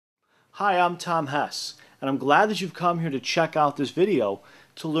Hi, I'm Tom Hess, and I'm glad that you've come here to check out this video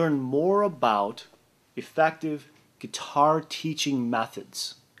to learn more about effective guitar teaching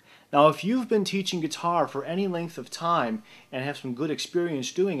methods. Now, if you've been teaching guitar for any length of time and have some good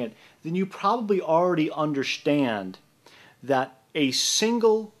experience doing it, then you probably already understand that a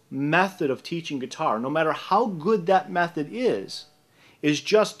single method of teaching guitar, no matter how good that method is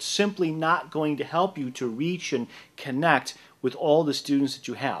just simply not going to help you to reach and connect with all the students that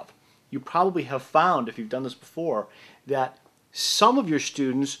you have. You probably have found, if you've done this before, that some of your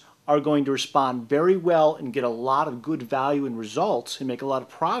students are going to respond very well and get a lot of good value and results and make a lot of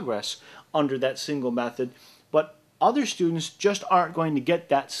progress under that single method, but other students just aren't going to get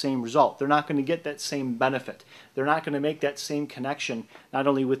that same result. They're not going to get that same benefit. They're not going to make that same connection, not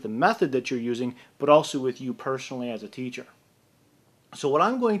only with the method that you're using, but also with you personally as a teacher. So what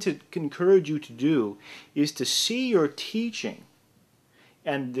I'm going to encourage you to do is to see your teaching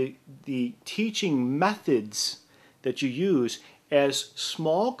and the teaching methods that you use as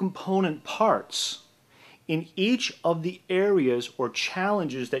small component parts in each of the areas or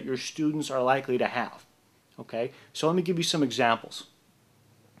challenges that your students are likely to have. Okay, so let me give you some examples.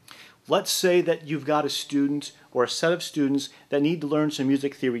 Let's say that you've got a student or a set of students that need to learn some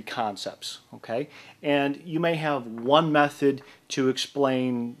music theory concepts, okay? And you may have one method to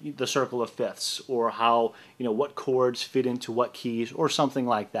explain the circle of fifths or how, what chords fit into what keys or something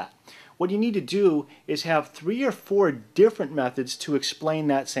like that. What you need to do is have 3 or 4 different methods to explain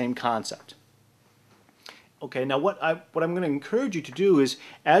that same concept. Okay, now what I'm going to encourage you to do is,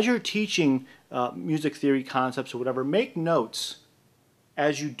 as you're teaching music theory concepts or whatever, make notes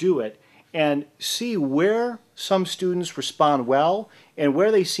as you do it and see where some students respond well and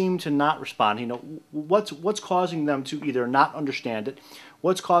where they seem to not respond. What's causing them to either not understand it,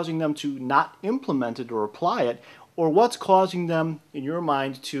 what's causing them to not implement it or apply it, or what's causing them, in your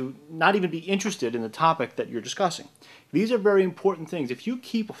mind, to not even be interested in the topic that you're discussing. These are very important things. If you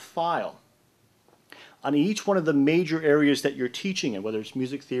keep a file on each one of the major areas that you're teaching in, whether it's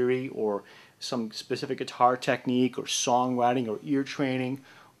music theory or some specific guitar technique or songwriting or ear training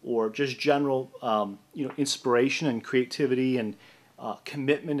or just general inspiration and creativity and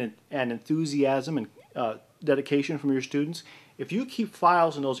commitment and enthusiasm and dedication from your students, if you keep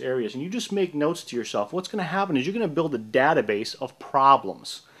files in those areas and you just make notes to yourself, what's going to happen is you're going to build a database of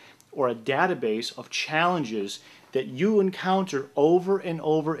problems or a database of challenges that you encounter over and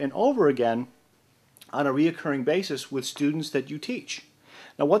over and over again on a reoccurring basis with students that you teach.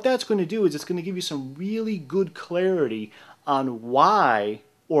 Now what that's going to do is it's going to give you some really good clarity on why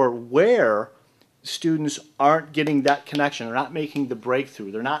or where students aren't getting that connection. They're not making the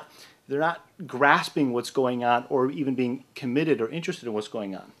breakthrough. They're not grasping what's going on or even being committed or interested in what's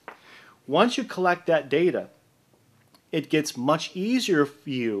going on. Once you collect that data, it gets much easier for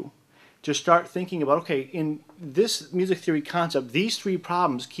you to start thinking about, okay, in this music theory concept, these 3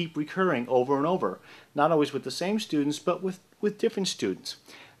 problems keep recurring over and over. Not always with the same students, but with different students.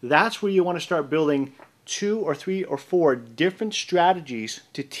 That's where you want to start building 2 or 3 or 4 different strategies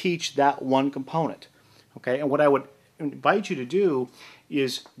to teach that one component. Okay, and what I would invite you to do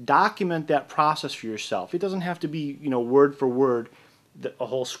is document that process for yourself. It doesn't have to be, word for word, a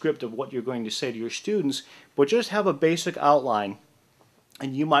whole script of what you're going to say to your students, but just have a basic outline.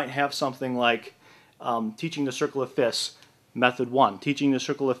 And you might have something like teaching the circle of fifths, method 1, teaching the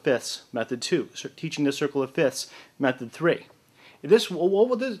circle of fifths, method 2, teaching the circle of fifths, method 3.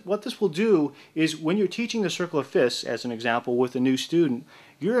 What this will do is when you're teaching the circle of fifths, as an example, with a new student,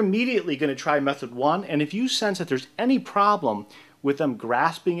 you're immediately going to try method 1, and if you sense that there's any problem with them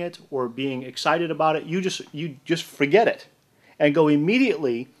grasping it or being excited about it, you just forget it and go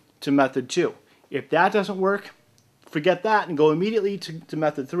immediately to method 2. If that doesn't work, forget that and go immediately to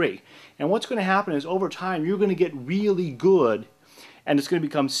method 3. And what's going to happen is over time you're going to get really good and it's going to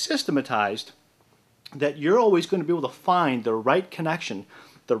become systematized that you're always going to be able to find the right connection,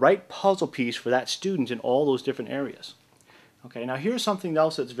 the right puzzle piece for that student in all those different areas. Okay, now here's something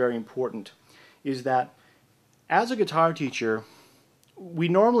else that's very important, is that as a guitar teacher, we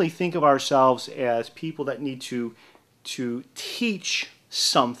normally think of ourselves as people that need to teach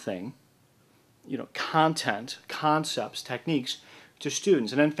something, content, concepts, techniques to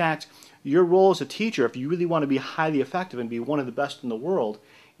students. And in fact, your role as a teacher, if you really want to be highly effective and be one of the best in the world,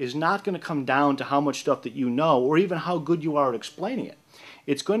 is not going to come down to how much stuff that you know or even how good you are at explaining it.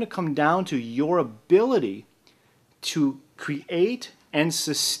 It's going to come down to your ability to create and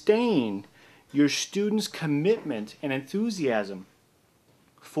sustain your students' commitment and enthusiasm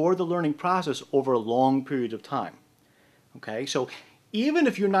for the learning process over long periods of time. Okay, so even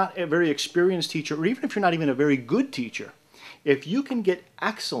if you're not a very experienced teacher, or even if you're not even a very good teacher, if you can get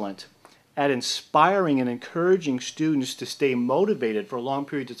excellent at inspiring and encouraging students to stay motivated for long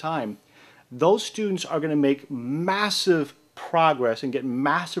periods of time, those students are going to make massive progress and get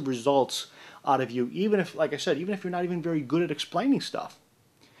massive results out of you, even if, like I said, even if you're not even very good at explaining stuff.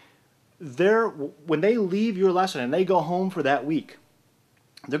 When they leave your lesson and they go home for that week,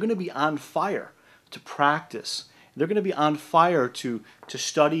 they're going to be on fire to practice. They're going to be on fire to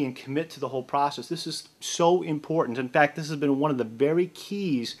study and commit to the whole process. This is so important. In fact, this has been one of the very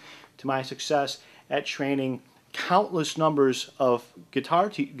keys to my success at training countless numbers of guitar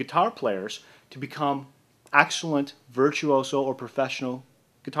players to become excellent virtuoso or professional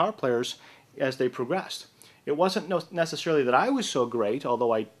guitar players as they progressed. It wasn't necessarily that I was so great,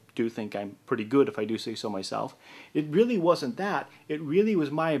 although I do think I'm pretty good if I do say so myself. It really wasn't that. It really was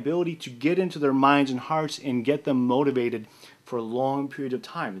my ability to get into their minds and hearts and get them motivated for a long period of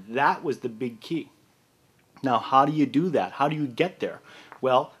time. That was the big key. Now, how do you do that? How do you get there?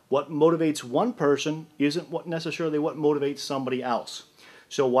 Well, what motivates one person isn't necessarily what motivates somebody else.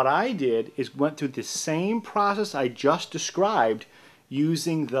 So what I did is went through the same process I just described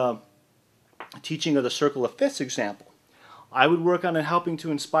using the teaching of the circle of fifths example. I would work on helping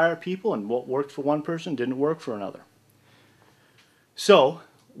to inspire people, and what worked for one person didn't work for another. So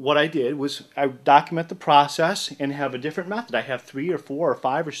what I did was I document the process and have a different method. I have 3 or 4 or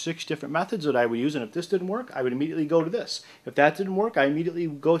 5 or 6 different methods that I would use, and if this didn't work, I would immediately go to this. If that didn't work, I immediately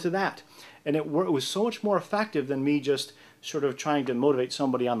go to that. And it was so much more effective than me just sort of trying to motivate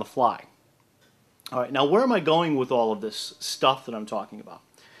somebody on the fly. All right, now where am I going with all of this stuff that I'm talking about?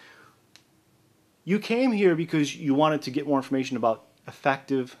 You came here because you wanted to get more information about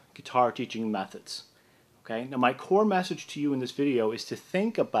effective guitar teaching methods. Okay? Now my core message to you in this video is to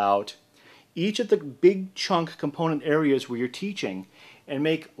think about each of the big chunk component areas where you're teaching and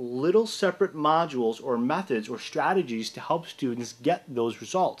make little separate modules or methods or strategies to help students get those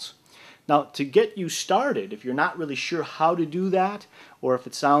results. Now, to get you started, if you're not really sure how to do that, or if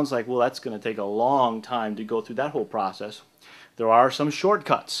it sounds like, well, that's going to take a long time to go through that whole process, there are some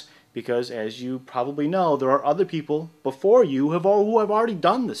shortcuts. Because, as you probably know, there are other people before you who have already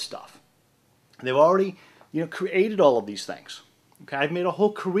done this stuff. They've already, created all of these things. Okay, I've made a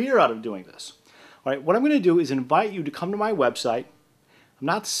whole career out of doing this. All right, what I'm going to do is invite you to come to my website. I'm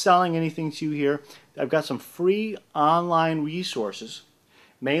not selling anything to you here. I've got some free online resources,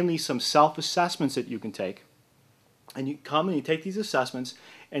 mainly some self-assessments that you can take. And you come and you take these assessments,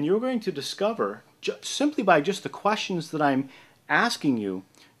 and you're going to discover, simply by just the questions that I'm asking you,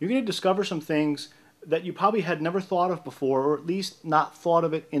 you're going to discover some things that you probably had never thought of before, or at least not thought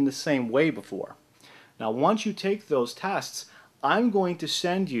of it in the same way before. Now, once you take those tests, I'm going to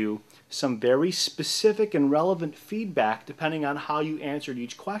send you some very specific and relevant feedback depending on how you answered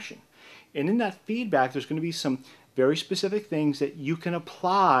each question. And in that feedback, there's going to be some very specific things that you can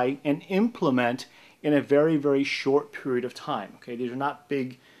apply and implement in a very, very short period of time. Okay, these are not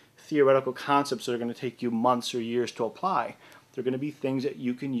big theoretical concepts that are going to take you months or years to apply. They're going to be things that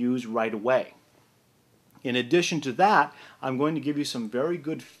you can use right away. In addition to that, I'm going to give you some very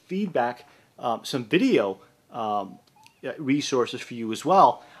good feedback, some video resources for you as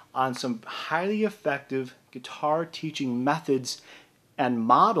well on some highly effective guitar teaching methods and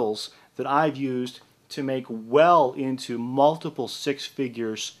models that I've used to make well into multiple 6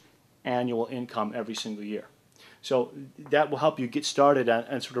 figures annual income every single year. So that will help you get started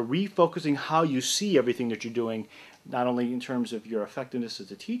and sort of refocusing how you see everything that you're doing, not only in terms of your effectiveness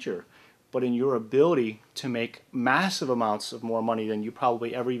as a teacher, but in your ability to make massive amounts of more money than you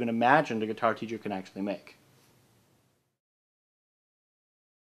probably ever even imagined a guitar teacher can actually make.